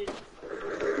little kids.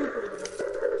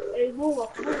 Hey, move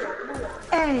up.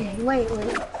 Hey, wait.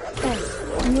 Hey,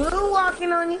 you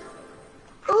walking on you?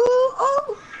 Ooh.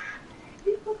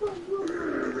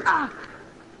 Ah.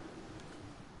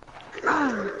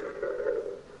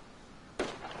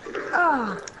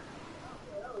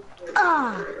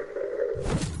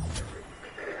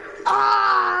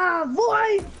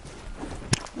 Boy!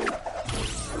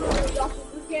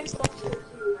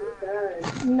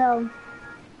 No.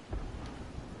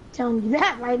 Telling you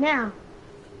that right now.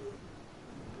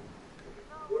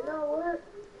 You know what?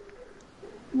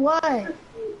 What?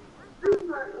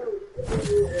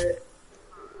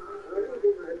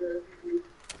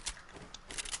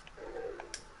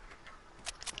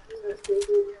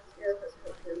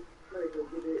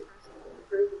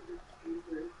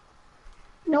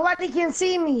 Nobody can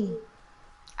see me.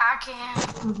 I can.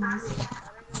 Dude,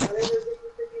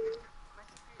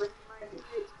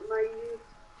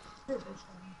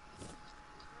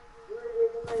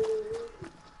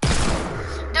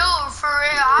 for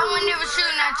real, I wasn't even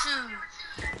shooting at you.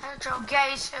 That's your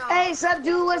gay self. Hey, sup,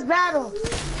 dude? What's battle?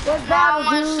 What's No, I battle,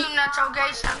 wasn't dude? shooting at your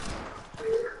gay self.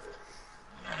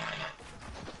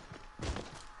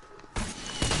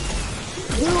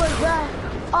 Dude, what's that?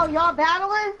 Oh, y'all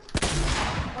battling?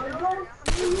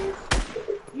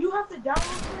 You have to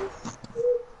download this?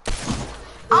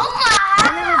 Oh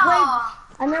my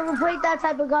I never played that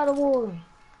type of God of War.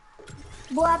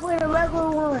 Boy, I played a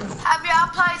regular one. Have y'all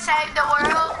played Save the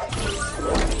World?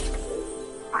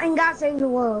 I ain't got Save the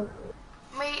World.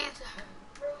 Me either.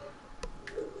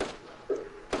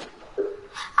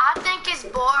 I think it's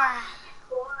boring.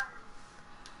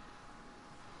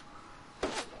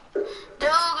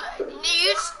 Dude,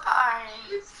 you sorry.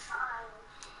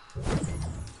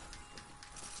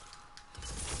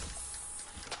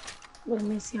 Let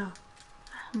me see y'all.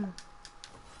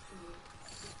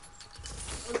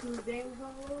 Open the games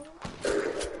on a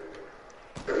little.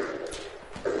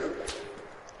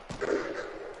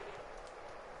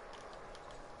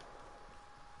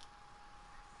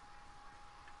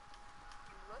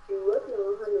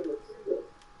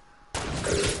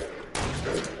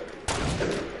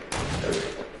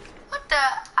 What the?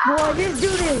 Boy, this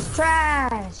dude is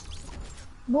trash.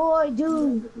 Boy,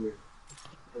 dude.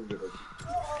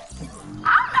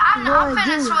 I'm Boy,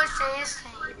 finna dude. switch to his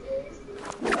team.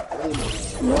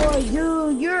 Boy,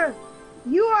 dude,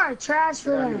 you are trash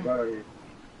for that.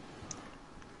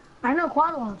 I know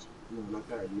quad launch. No, not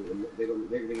that.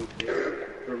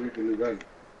 They're reaping new gun.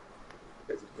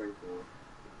 That's a strength for him.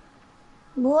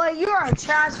 Boy, you are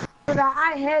trash for that.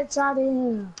 I headshotted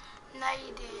him. No,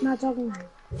 you didn't. Not talking.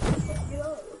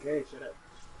 Okay, shut up.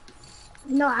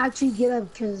 No, actually get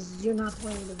up because you're not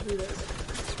playing the video. Dude,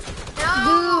 Dude,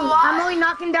 I'm what? only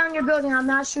knocking down your building. I'm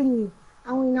not shooting you.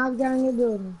 I'm only knocking down your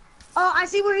building. Oh, I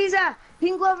see where he's at.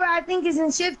 Pink Clover, I think, is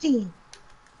in Shifty.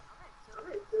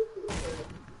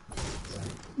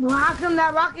 Well, how come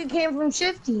that rocket came from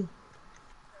Shifty?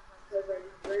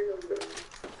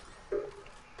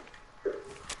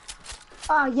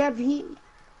 Oh, yep, he...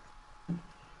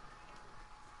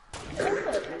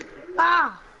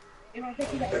 Ah! It might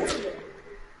take you that area.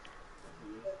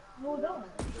 Hold on.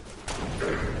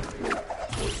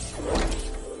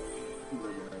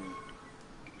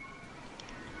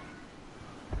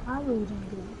 I really don't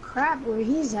give a crap where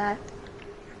he's at.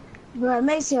 Bro,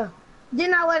 Maceo,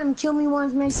 didn't I let him kill me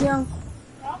once, Maceo?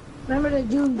 Remember the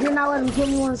dude, didn't I let him kill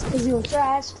me once because he was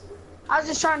trash? I was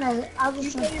just trying to,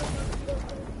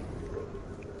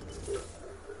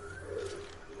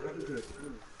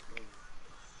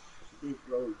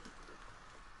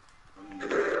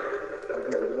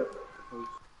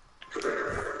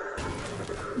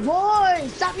 Boy,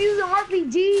 stop using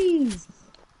RPGs!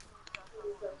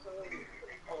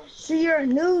 So you're a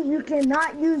noob, you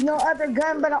cannot use no other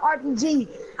gun but an RPG.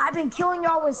 I've been killing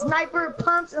y'all with sniper,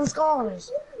 pumps, and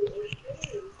scars.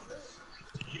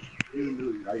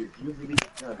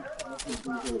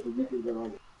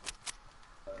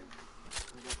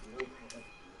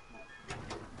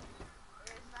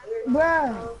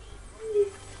 Bruh.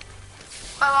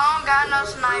 Well, I don't got no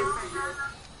sniper.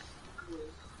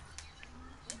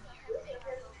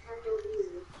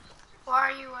 Where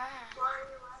are you at?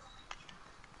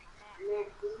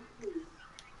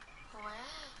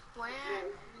 Where?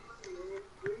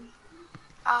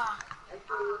 Ah.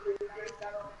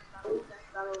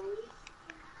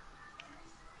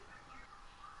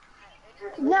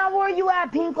 Now where you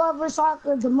at, Pink Clover, so I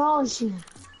could demolish you?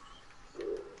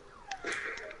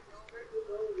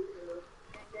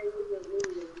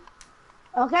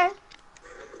 Okay?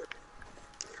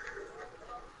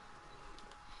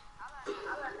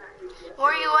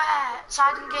 Where you at? So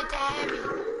I can get the heavy.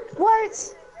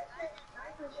 What?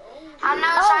 I know,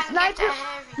 Oh, so I can get sniper? the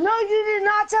heavy. No, you did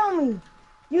not tell me.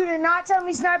 You did not tell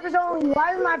me snipers only.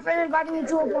 Why is my friend inviting me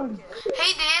to a party?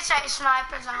 He did say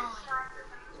snipers only.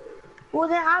 Well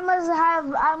then I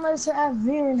must have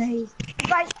Virenade.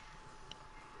 Like,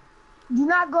 do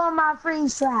not go on my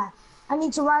freeze trap. I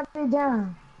need to write it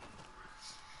down.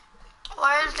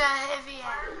 Where's the heavy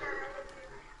at?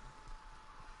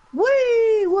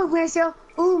 Whee! Look, Marcel.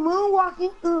 Ooh,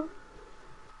 moonwalking. Ooh.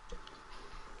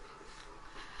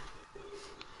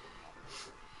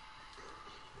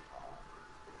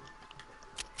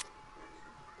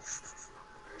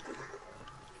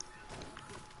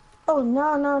 Oh,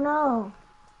 no, no, no.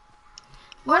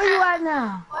 Where you at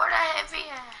now? Where the heavy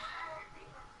at?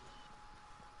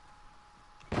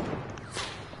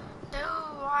 Dude,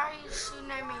 why are you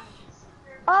shooting at me?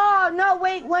 Oh, no,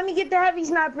 wait. Let me get the heavy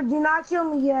sniper. Do not kill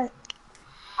me yet.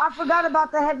 I forgot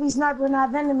about the heavy sniper in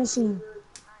that vending machine.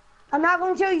 I'm not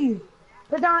going to kill you.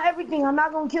 Put down everything. I'm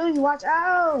not going to kill you. Watch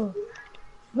out.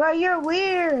 Bro, you're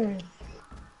weird.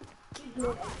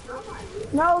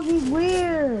 No, he's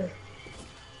weird.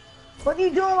 What are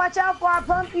you doing? Watch out before I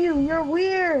pump you. You're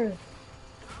weird.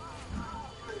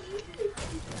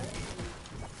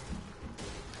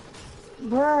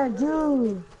 Bruh,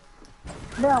 dude.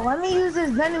 Bro, let me use this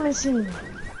vending machine.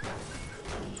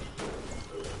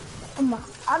 Come on.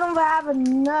 I don't have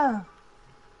enough.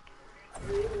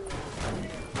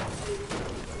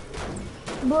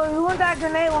 Bro, you want that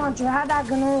grenade launcher? Have that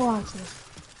grenade launcher.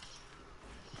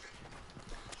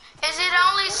 Is it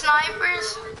only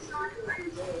snipers?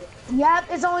 Yep,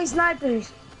 it's only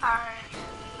snipers. Alright.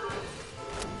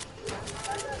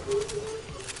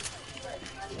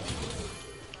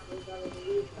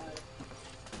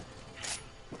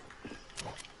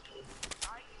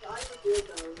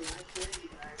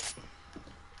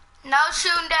 No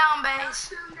shooting down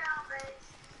base.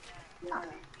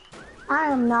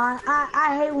 I am not.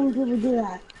 I hate when people do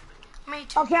that. Me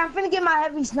too. Okay, I'm finna get my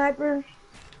heavy sniper.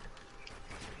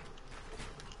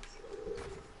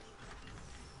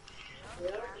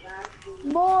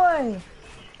 Boy,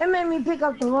 it made me pick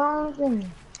up the wrong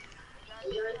thing.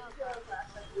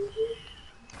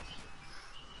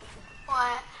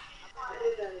 What?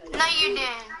 No, you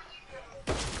didn't.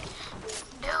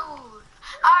 Dude.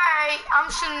 Alright, I'm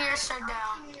shooting your stuff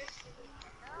down.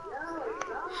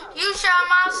 You shot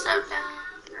my stuff down.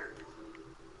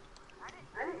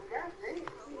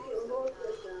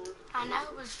 I know,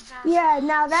 but you just... Yeah,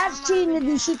 now that's cheating if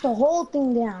you shoot the whole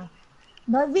thing down.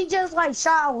 But if you just like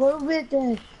shot a little bit,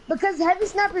 then because heavy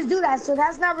snipers do that, so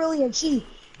that's not really a cheat.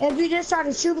 If you just try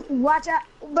to shoot, watch out,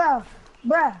 bruh,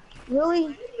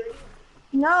 really?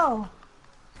 No,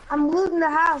 I'm looting the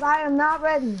house. I am not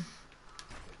ready.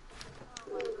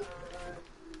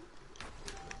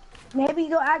 Maybe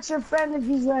go ask your friend if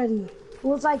he's ready.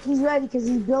 Looks like he's ready because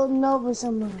he's building over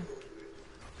somewhere.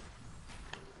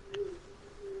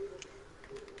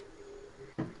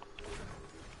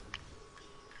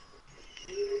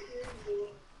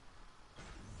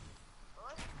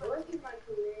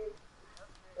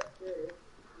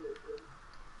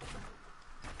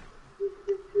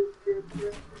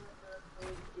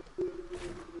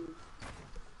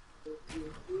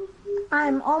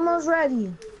 I'm almost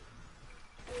ready.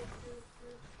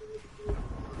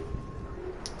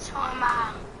 So am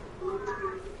I.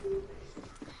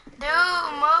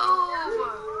 Dude,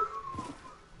 move.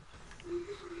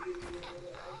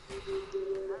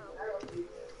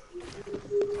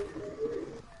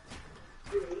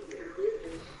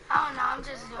 I don't know, I'm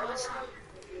just doing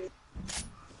something.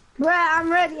 Bruh,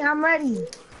 I'm ready.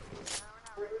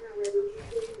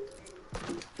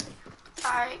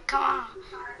 Alright, come on.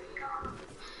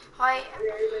 Wait.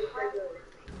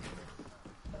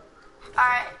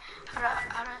 Alright, hold up.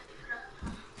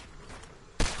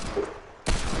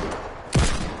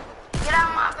 Get out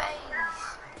of my base.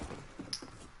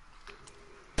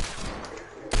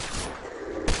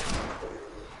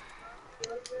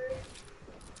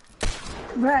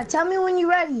 Bruh, tell me when you're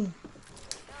ready.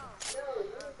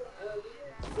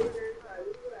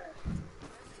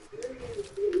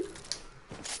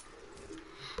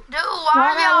 Dude, why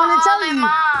What I wanna y'all tell all in you.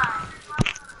 mine?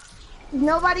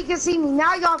 Nobody can see me.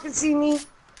 Now y'all can see me.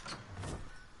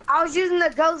 I was using the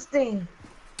ghost thing.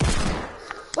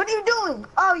 What are you doing?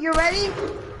 Oh, you're ready?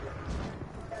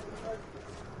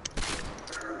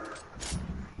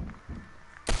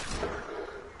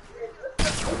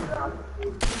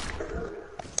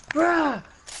 Bruh.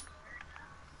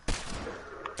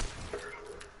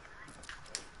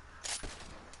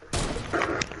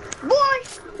 Boy,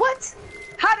 what?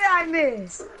 How did I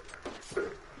miss?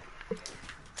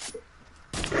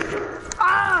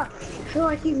 Ah, I feel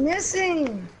like he's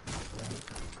missing.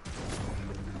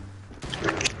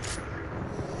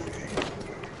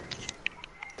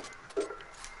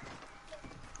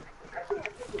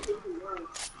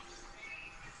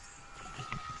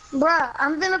 Bruh,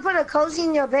 I'm gonna put a cozy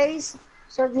in your base,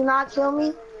 so do not kill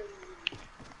me.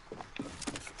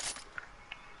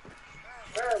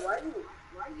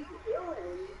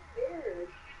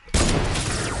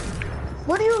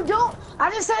 What are you doing? I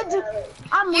just said to,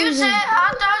 I'm You leaving. said,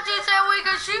 I thought you said we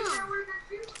could shoot.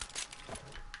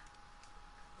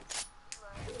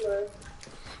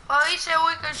 Well, he said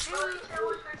we could shoot.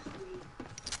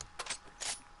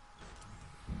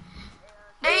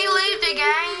 Did he leave the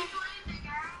game?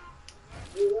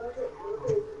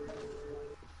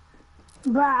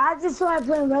 Bruh, I just feel like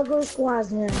playing regular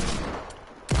squads now.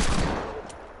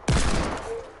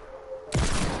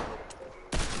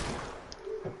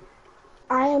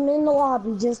 I am in the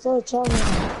lobby, just to let y'all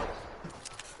know.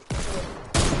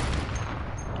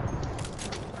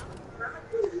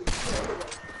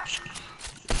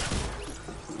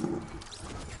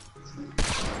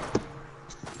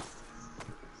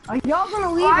 Are y'all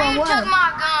gonna leave Why or you what? took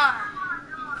my gun?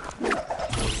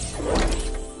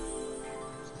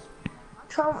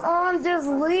 Come on, just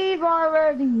leave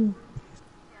already.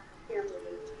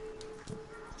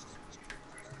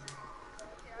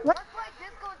 Let's play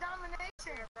Disco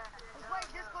Domination. Let's play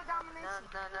Disco Domination.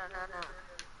 No.